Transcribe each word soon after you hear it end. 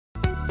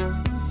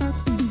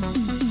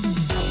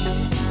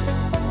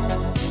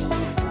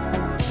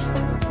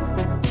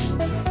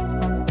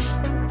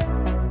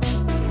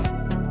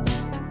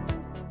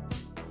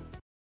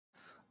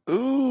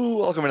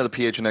Welcome into the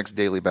PHNX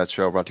Daily Bet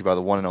Show, brought to you by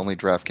the one and only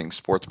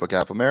DraftKings Sportsbook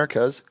app,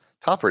 America's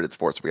top-rated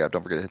sportsbook app.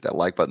 Don't forget to hit that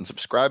like button,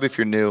 subscribe if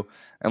you're new,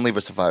 and leave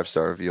us a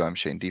 5-star review. I'm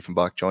Shane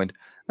Diefenbach, joined,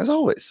 as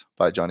always,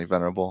 by Johnny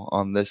Venerable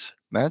on this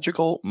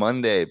magical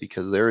Monday,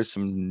 because there is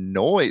some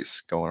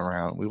noise going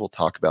around. We will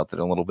talk about that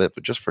in a little bit,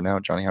 but just for now,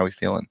 Johnny, how are we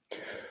feeling?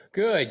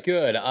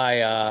 Good.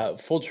 I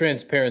full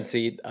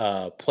transparency,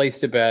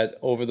 placed a bet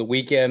over the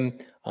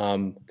weekend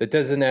that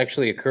doesn't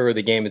actually occur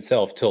the game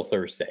itself till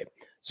Thursday.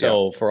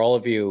 So for all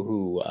of you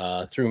who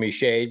threw me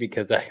shade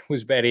because I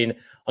was betting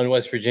on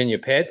West Virginia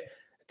Pitt,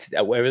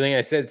 everything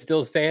I said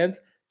still stands.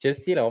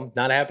 Just,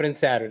 not happening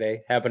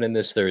Saturday, happening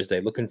this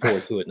Thursday. Looking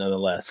forward to it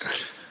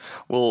nonetheless.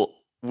 Well,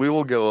 we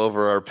will go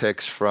over our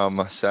picks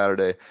from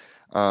Saturday.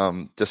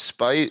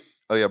 Despite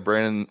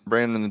Brandon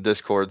in the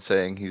Discord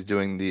saying he's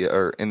doing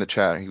in the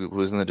chat, he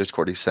was in the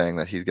Discord, he's saying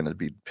that he's going to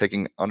be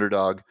picking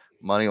underdog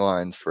money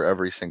lines for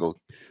every single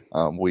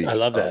week. I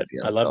love that.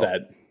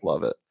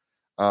 Love it.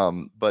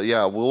 But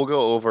yeah, we'll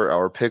go over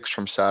our picks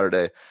from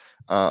Saturday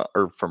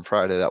or from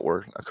Friday that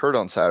occurred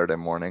on Saturday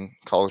morning.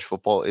 College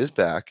football is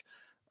back.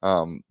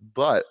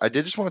 But I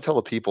did just want to tell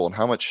the people and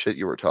how much shit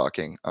you were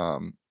talking.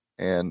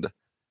 And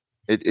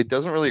it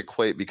doesn't really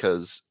equate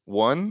because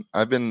one,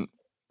 I've been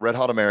red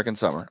hot American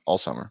summer all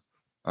summer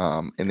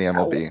in the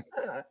MLB.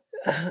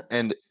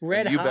 And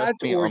red hot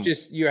or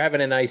just you're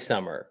having a nice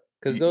summer?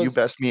 Because you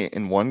best me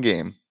in one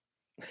game,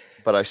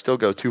 but I still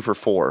go 2 for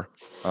 4.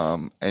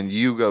 And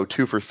you go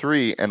 2 for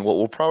 3, and what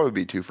will probably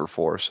be 2 for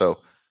 4. So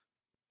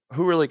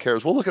who really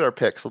cares? We'll look at our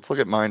picks. Let's look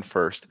at mine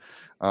first.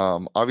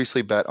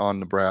 Obviously, bet on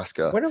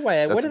Nebraska. What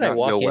did I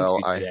walk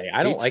into today?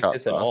 I don't like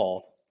this at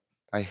all.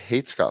 I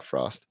hate Scott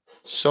Frost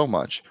so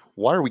much.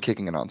 Why are we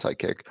kicking an onside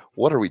kick?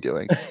 What are we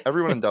doing?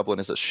 Everyone in Dublin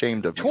is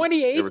ashamed of me.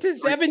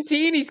 28-17.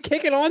 He's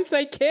kicking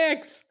onside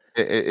kicks.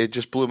 It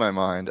just blew my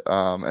mind.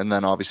 And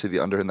then obviously the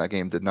under in that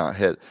game did not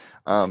hit.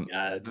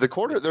 Their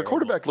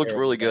quarterback looked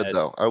really good,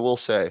 though. I will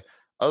say.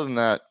 Other than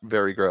that,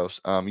 very gross.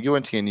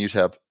 UNT and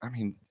UTEP, I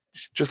mean,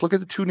 just look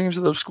at the two names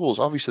of those schools.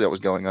 Obviously, that was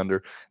going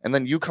under. And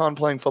then UConn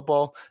playing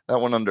football, that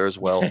went under as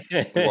well.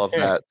 Love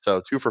that. So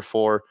 2 for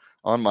 4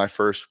 on my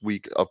first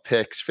week of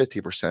picks,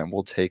 50%.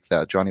 We'll take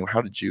that. Johnny,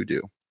 how did you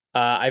do?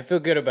 I feel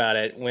good about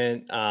it.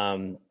 Went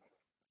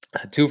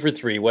 2 for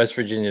 3. West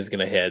Virginia is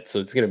going to hit,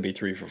 so it's going to be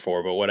 3 for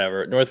 4, but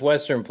whatever.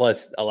 Northwestern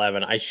plus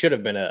 11. I should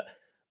have been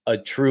a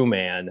true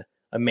man.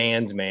 A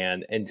man's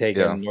man and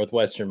taking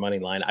Northwestern money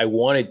line. I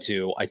wanted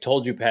to. I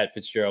told you Pat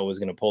Fitzgerald was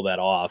going to pull that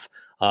off.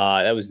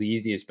 That was the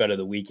easiest bet of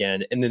the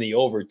weekend. And then the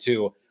over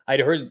too.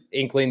 I'd heard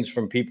inklings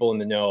from people in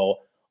the know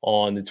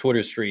on the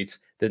Twitter streets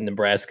that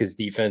Nebraska's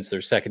defense,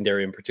 their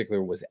secondary in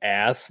particular, was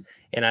ass.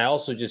 And I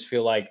also just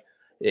feel like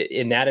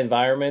in that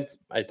environment,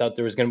 I thought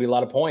there was going to be a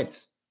lot of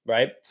points,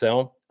 right?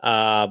 So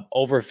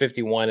over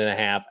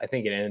 51.5. I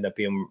think it ended up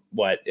being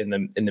in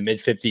the mid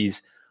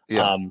 50s.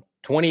 Yeah.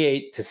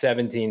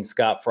 28-17,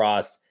 Scott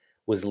Frost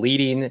was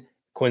leading,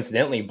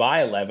 coincidentally,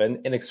 by 11,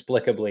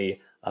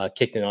 inexplicably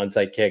kicked an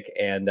onside kick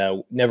and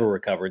never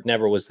recovered,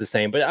 never was the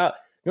same. But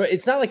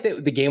it's not like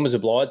the game was a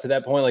blowout to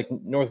that point. Like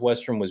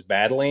Northwestern was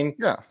battling.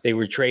 Yeah. They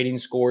were trading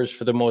scores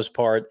for the most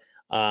part.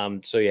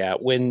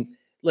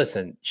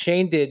 Listen,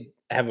 Shane did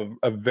have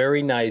a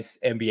very nice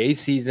NBA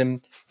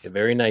season, a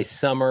very nice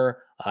summer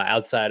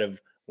outside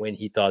of when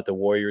he thought the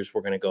Warriors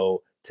were going to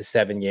go to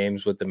 7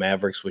 games with the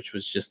Mavericks, which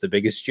was just the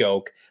biggest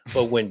joke.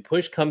 But when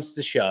push comes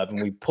to shove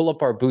and we pull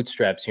up our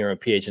bootstraps here on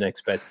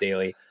PHNX Bets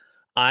Daily,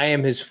 I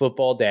am his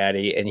football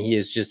daddy, and he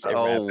is just a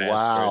wow.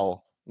 bastard.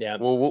 Yeah.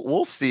 Well,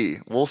 we'll see.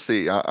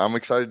 I'm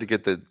excited to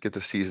get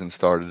the season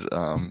started.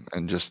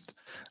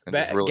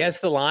 Really...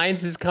 Guess the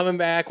Lines is coming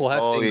back. We'll have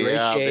to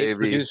ingratiate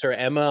producer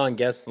Emma on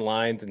Guess the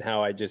Lines and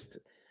how I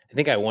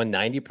think I won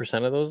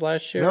 90% of those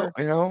last year.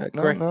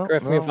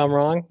 Correct me if I'm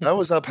wrong. I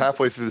was up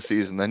halfway through the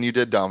season. Then you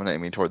did dominate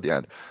me toward the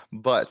end.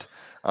 But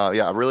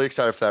really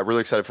excited for that.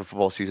 Really excited for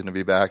football season to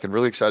be back, and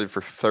really excited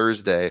for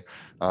Thursday.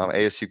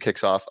 ASU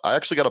kicks off. I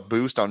actually got a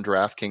boost on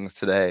DraftKings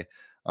today.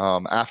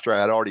 After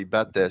I had already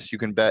bet this, you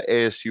can bet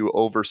ASU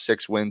over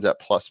 6 wins at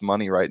plus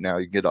money right now.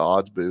 You can get an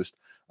odds boost,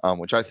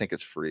 which I think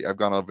is free. I've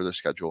gone over their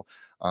schedule.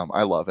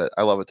 I love it.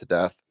 I love it to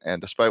death. And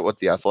despite what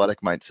the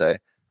Athletic might say,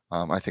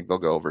 I think they'll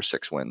go over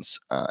 6 wins,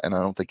 and I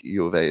don't think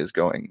U of A is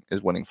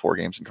winning 4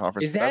 games in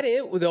conference. Is that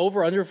it? With the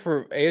over under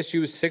for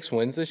ASU is 6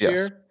 wins this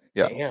year?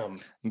 Yeah. Damn. You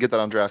can get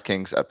that on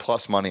DraftKings at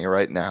plus money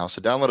right now.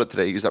 So download it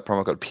today. Use that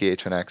promo code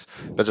PHNX.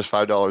 Bet just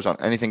 $5 on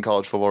anything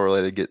college football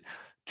related. Get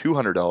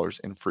 $200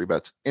 in free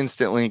bets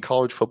instantly.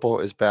 College football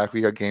is back.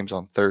 We got games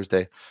on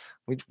Thursday.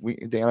 The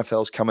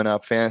NFL is coming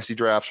up. Fantasy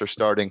drafts are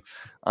starting.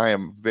 I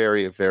am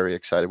very, very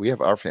excited. We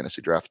have our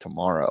fantasy draft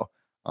tomorrow.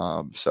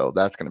 So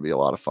that's going to be a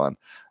lot of fun.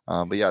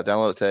 But yeah,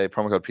 download it today.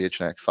 Promo code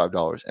PHNX,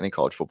 $5. Any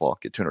college football,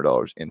 get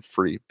 $200 in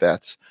free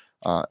bets.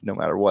 No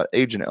matter what.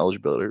 Age and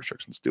eligibility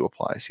restrictions do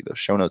apply. See those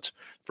show notes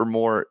for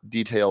more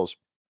details.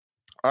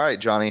 All right,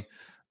 Johnny.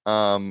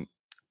 Some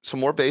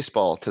more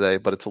baseball today,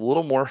 but it's a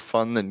little more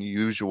fun than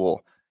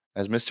usual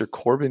as Mr.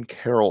 Corbin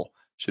Carroll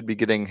should be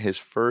getting his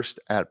first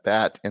at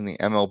bat in the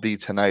MLB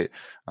tonight.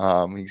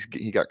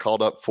 He got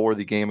called up for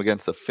the game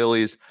against the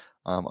Phillies.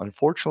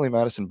 Unfortunately,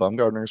 Madison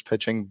Bumgarner is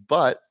pitching,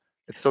 but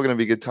it's still going to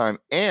be a good time.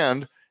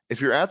 And if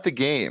you're at the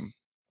game,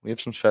 we have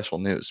some special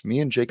news.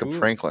 Me and Jacob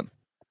Franklin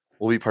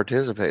will be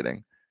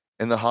participating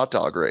in the hot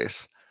dog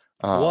race.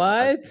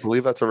 I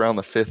believe that's around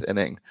the 5th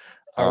inning.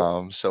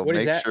 So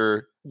make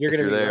sure if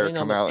you're there,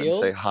 come out and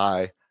say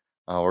hi.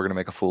 We're going to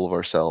make a fool of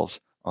ourselves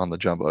on the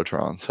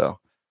Jumbotron. So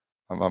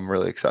I'm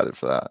really excited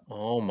for that.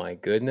 Oh my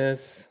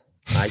goodness.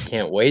 I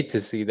can't wait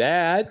to see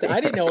that. I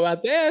didn't know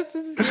about this.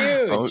 This is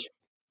huge.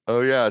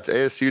 Oh yeah. It's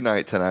ASU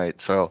night tonight.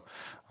 So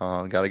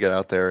got to get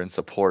out there and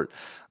support.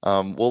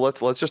 Well,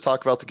 let's just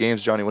talk about the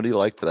games. Johnny, what do you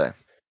like today?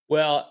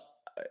 Well,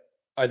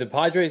 are the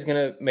Padres going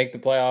to make the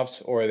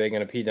playoffs, or are they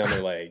going to pee down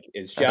their leg?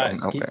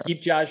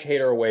 Keep Josh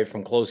Hader away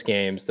from close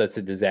games. That's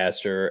a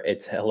disaster.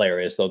 It's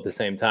hilarious, though, at the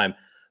same time.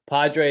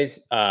 Padres,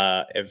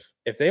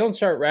 if they don't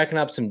start racking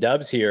up some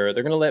dubs here,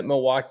 they're going to let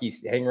Milwaukee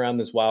hang around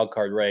this wild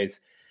card race.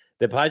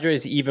 The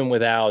Padres, even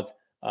without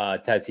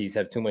Tatis,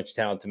 have too much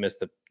talent to miss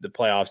the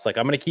playoffs. Like,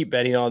 I'm going to keep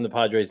betting on the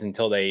Padres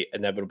until they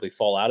inevitably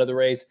fall out of the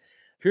race.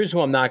 Here's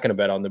who I'm not going to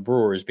bet on: the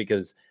Brewers,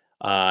 because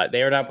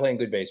they are not playing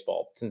good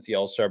baseball since the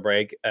All-Star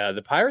break.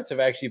 The Pirates have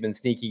actually been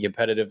sneaky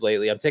competitive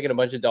lately. I'm taking a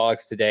bunch of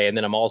dogs today, and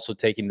then I'm also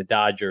taking the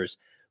Dodgers,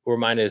 who are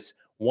minus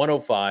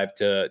 105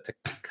 to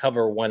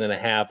cover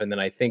 1.5, and then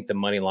I think the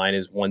money line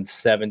is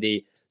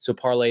 170. So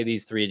parlay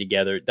these three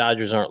together.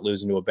 Dodgers aren't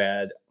losing to a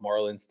bad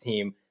Marlins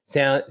team.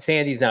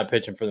 Sandy's not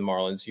pitching for the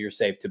Marlins, so you're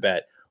safe to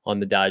bet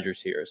on the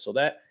Dodgers here. So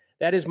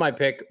that is my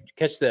pick.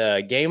 Catch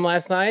the game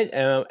last night,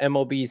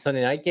 MLB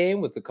Sunday night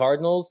game with the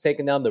Cardinals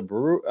taking down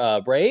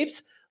the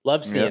Braves.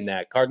 Love seeing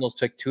that. Cardinals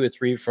took 2 or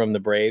 3 from the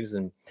Braves,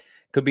 and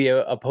could be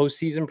a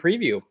postseason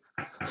preview.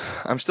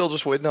 I'm still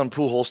just waiting on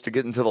Pujols to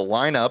get into the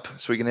lineup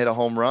so he can hit a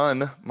home run.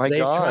 God. They're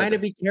trying to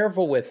be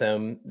careful with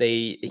him.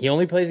 He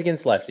only plays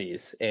against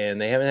lefties, and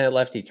they haven't had a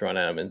lefty thrown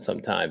at him in some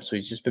time, so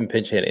he's just been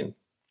pinch hitting.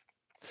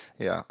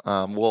 Yeah.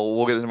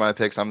 We'll get into my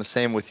picks. I'm the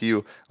same with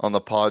you on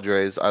the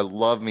Padres. I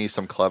love me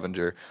some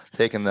Clevenger,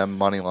 taking them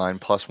money line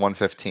plus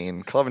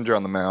 115. Clevenger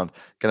on the mound,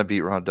 gonna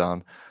beat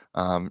Rondon.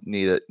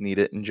 Need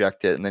it,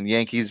 inject it, and then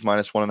Yankees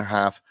minus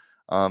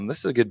 1.5. This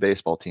is a good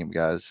baseball team,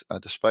 guys.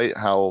 Despite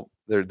how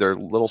their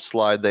little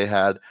slide they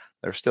had,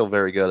 they're still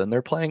very good, and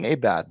they're playing a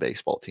bad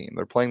baseball team.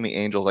 They're playing the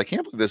Angels. I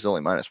can't believe this is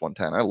only minus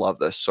 110. I love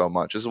this so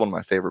much. This is one of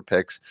my favorite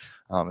picks.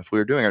 If we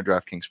were doing our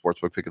DraftKings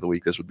Sportsbook pick of the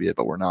week, this would be it,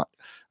 but we're not.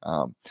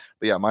 But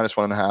yeah, minus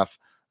 1.5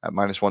 at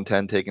minus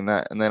 110, taking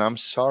that. And then I'm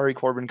sorry,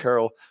 Corbin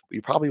Carroll, but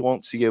you probably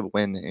won't see a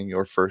win in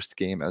your first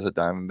game as a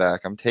Diamondback.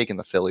 I'm taking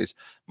the Phillies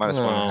minus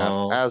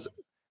 1.5.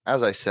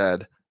 As I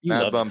said,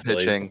 Mad Bum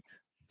pitching.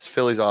 This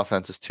Phillies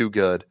offense is too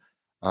good,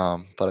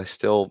 but I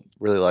still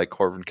really like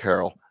Corbin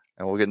Carroll.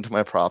 And we'll get into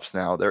my props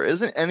now. There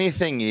isn't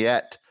anything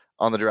yet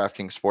on the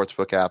DraftKings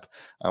Sportsbook app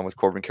with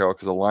Corbin Carroll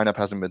because the lineup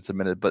hasn't been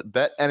submitted. But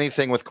bet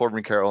anything with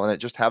Corbin Carroll in it.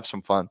 Just have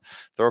some fun.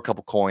 Throw a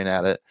couple coin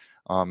at it.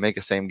 Make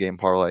a same-game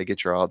parlay.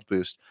 Get your odds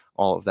boost.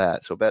 All of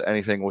that. So bet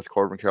anything with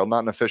Corbin Carroll.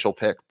 Not an official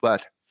pick,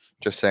 but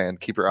just saying,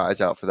 keep your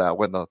eyes out for that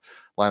when the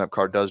lineup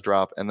card does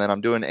drop. And then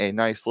I'm doing a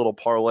nice little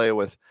parlay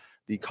with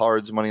the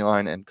Cards money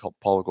line and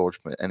Paul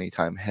Goldschmidt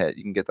anytime hit.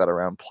 You can get that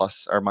around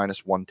plus or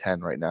minus 110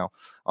 right now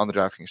on the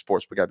DraftKings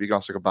Sportsbook app. You can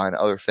also combine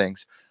other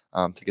things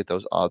to get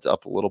those odds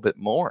up a little bit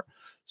more.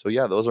 So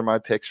yeah, those are my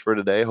picks for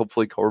today.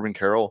 Hopefully Corbin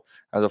Carroll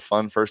has a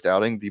fun first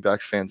outing.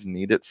 D-backs fans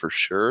need it for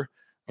sure.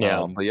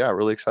 Yeah. But yeah,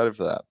 really excited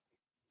for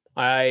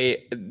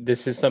that.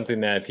 This is something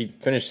that if he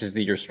finishes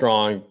the year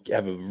strong,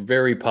 have a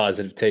very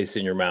positive taste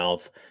in your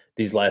mouth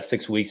these last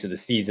 6 weeks of the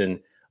season,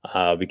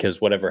 because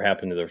whatever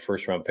happened to their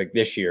first round pick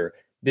this year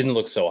didn't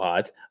look so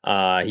hot.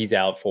 He's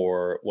out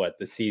for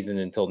the season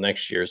until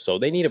next year. So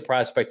they need a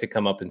prospect to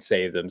come up and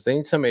save them. So they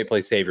need somebody to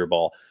play savior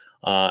ball.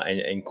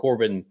 And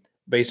Corbin,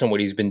 based on what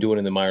he's been doing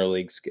in the minor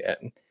leagues,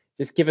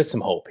 just give us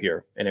some hope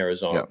here in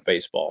Arizona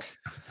baseball.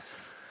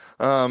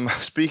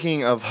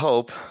 Speaking of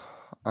hope,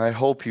 I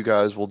hope you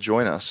guys will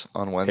join us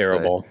on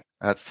Wednesday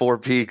at Four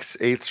Peaks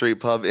 8th Street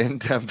Pub in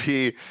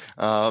Tempe.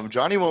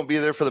 Johnny won't be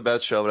there for the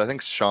bet show, but I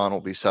think Sean will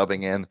be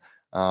subbing in.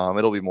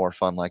 It'll be more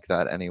fun like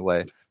that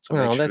anyway. So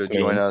make sure to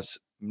join us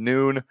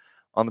noon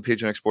on the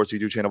PHNX Sports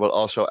YouTube channel, but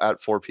also at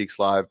Four Peaks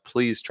Live.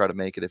 Please try to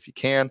make it if you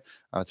can.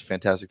 It's a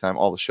fantastic time.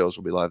 All the shows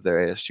will be live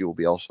there. ASU will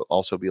be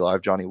also be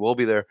live. Johnny will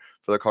be there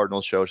for the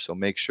Cardinals show, so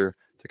make sure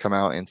to come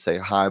out and say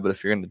hi. But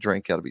if you're going to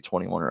drink, you got to be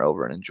 21 or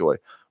over and enjoy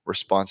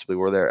responsibly.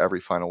 We're there every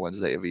final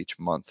Wednesday of each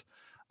month.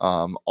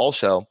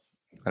 Also,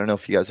 I don't know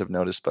if you guys have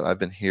noticed, but I've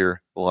been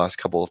here the last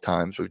couple of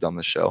times we've done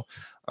the show.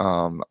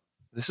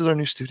 This is our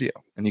new studio,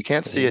 and you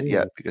can't see it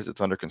yet because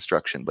it's under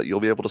construction, but you'll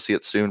be able to see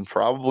it soon,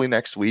 probably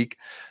next week.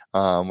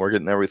 We're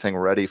getting everything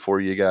ready for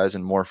you guys,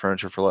 and More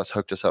Furniture for Less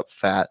hooked us up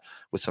fat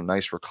with some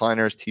nice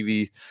recliners,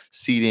 TV,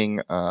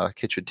 seating,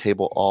 kitchen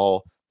table,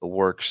 all the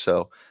works.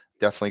 So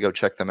definitely go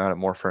check them out at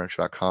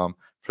morefurniture.com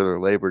for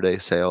their Labor Day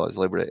sale, as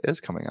Labor Day is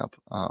coming up.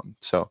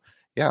 So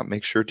yeah,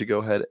 make sure to go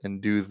ahead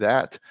and do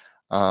that.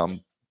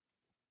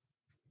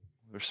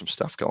 There's some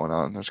stuff going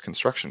on. There's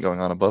construction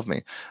going on above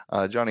me.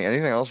 Johnny,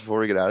 anything else before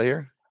we get out of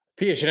here?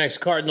 PHNX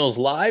Cardinals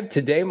live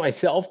today.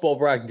 Myself, Bo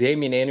Brock,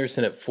 Damian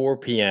Anderson at 4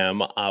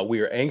 p.m.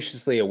 We are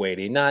anxiously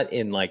awaiting, not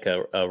in like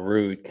a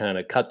rude kind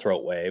of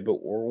cutthroat way,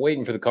 but we're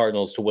waiting for the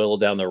Cardinals to whittle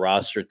down the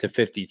roster to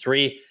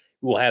 53.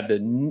 We'll have the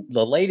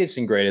latest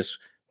and greatest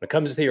when it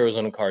comes to the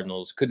Arizona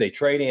Cardinals. Could they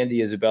trade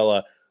Andy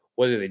Isabella?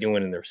 What are they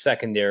doing in their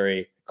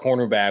secondary?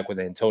 Cornerback with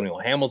Antonio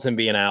Hamilton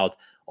being out?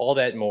 All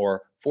that and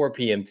more. 4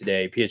 p.m.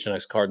 today.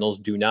 PHNX Cardinals.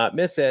 Do not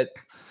miss it.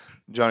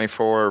 Johnny,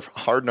 for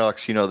Hard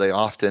Knocks, they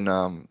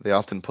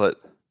often put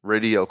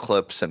radio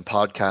clips and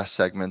podcast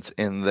segments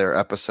in their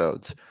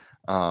episodes.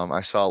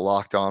 I saw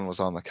Locked On was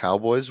on the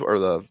Cowboys or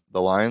the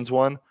Lions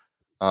one.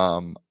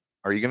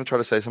 Are you going to try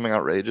to say something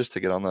outrageous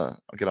to get on Hard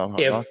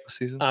Knocks this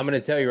season? I'm going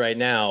to tell you right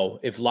now,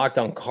 if Locked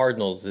On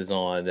Cardinals is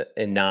on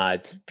and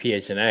not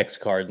PHNX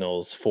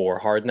Cardinals for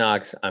Hard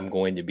Knocks, I'm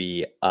going to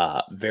be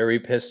very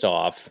pissed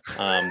off.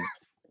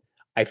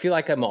 I feel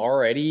like I'm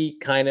already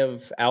kind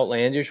of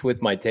outlandish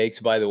with my takes.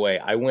 By the way,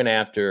 I went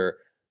after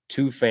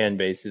 2 fan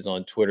bases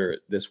on Twitter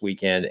this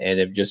weekend and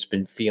have just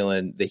been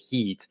feeling the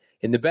heat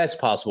in the best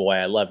possible way.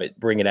 I love it.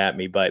 Bring it at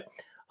me. But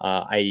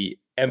I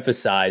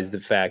emphasize the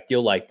fact,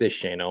 you'll like this,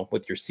 Shano,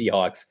 with your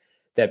Seahawks,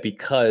 that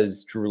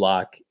because Drew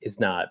Lock is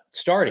not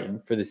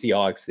starting for the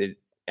Seahawks, it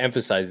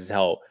emphasizes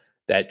how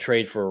that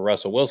trade for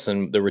Russell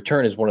Wilson, the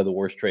return is one of the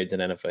worst trades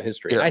in NFL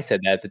history. Yeah. I said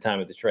that at the time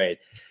of the trade.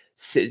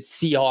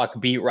 Seahawk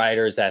beat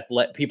writers,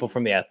 people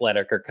from The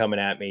Athletic are coming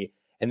at me.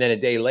 And then a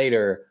day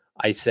later,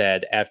 I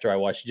said, after I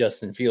watched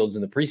Justin Fields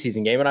in the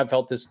preseason game, and I've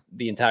felt this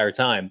the entire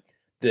time,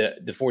 the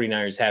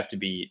 49ers have to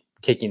be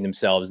kicking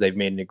themselves. They've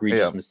made an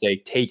egregious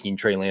mistake taking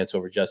Trey Lance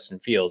over Justin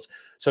Fields.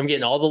 So I'm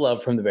getting all the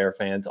love from the Bear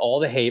fans, all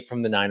the hate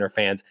from the Niner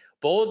fans.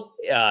 Both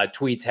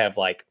tweets have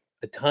like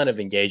a ton of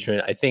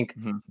engagement. I think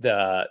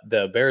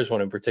the Bears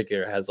one in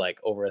particular has like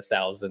over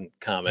 1,000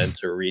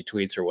 comments or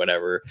retweets or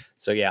whatever.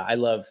 So yeah, I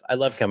love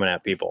coming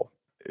at people.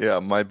 Yeah,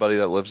 my buddy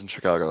that lives in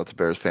Chicago, that's a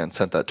Bears fan,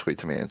 sent that tweet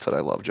to me and said, "I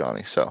love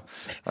Johnny." So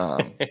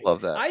love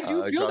that. I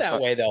do feel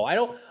that way though.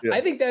 I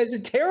think that is a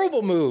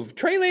terrible move.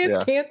 Trey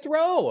Lance can't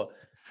throw.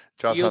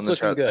 Josh on the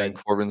chat saying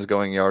Corbin's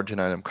going yard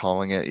tonight. I'm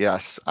calling it.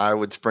 Yes, I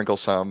would sprinkle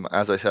some.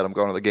 As I said, I'm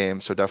going to the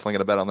game, so definitely going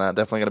to bet on that.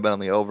 Definitely going to bet on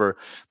the over.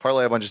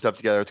 Parlay a bunch of stuff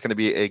together. It's going to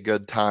be a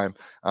good time.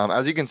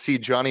 As you can see,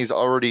 Johnny's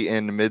already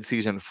in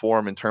midseason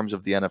form in terms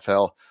of the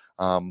NFL.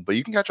 But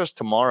you can catch us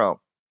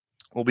tomorrow.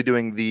 We'll be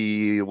doing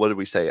the, what did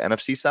we say,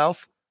 NFC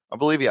South? I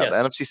believe, yeah, yes. The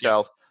NFC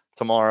South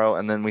tomorrow.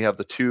 And then we have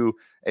the 2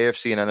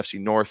 AFC and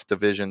NFC North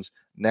divisions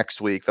next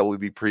week that we'll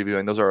be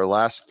previewing. Those are our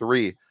last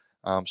 3.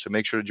 So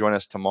make sure to join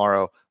us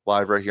tomorrow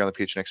live right here on the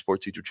PHNX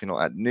Sports YouTube channel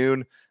at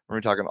noon. We're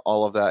going to be talking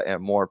all of that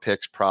and more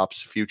picks,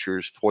 props,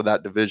 futures for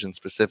that division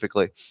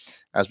specifically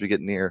as we get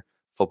near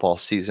football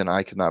season.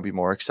 I could not be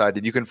more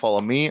excited. You can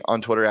follow me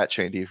on Twitter at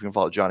Shane D. You can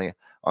follow Johnny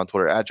on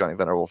Twitter at Johnny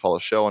Venner. We'll follow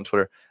the show on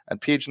Twitter at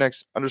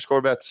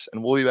PHNX_bets.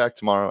 And we'll be back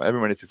tomorrow, every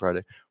Monday through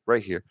Friday,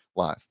 right here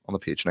live on the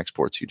PHNX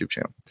Sports YouTube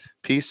channel.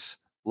 Peace,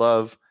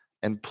 love,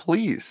 and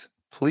please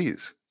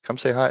come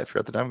say hi if you're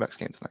at the Diamondbacks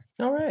game tonight.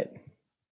 All right.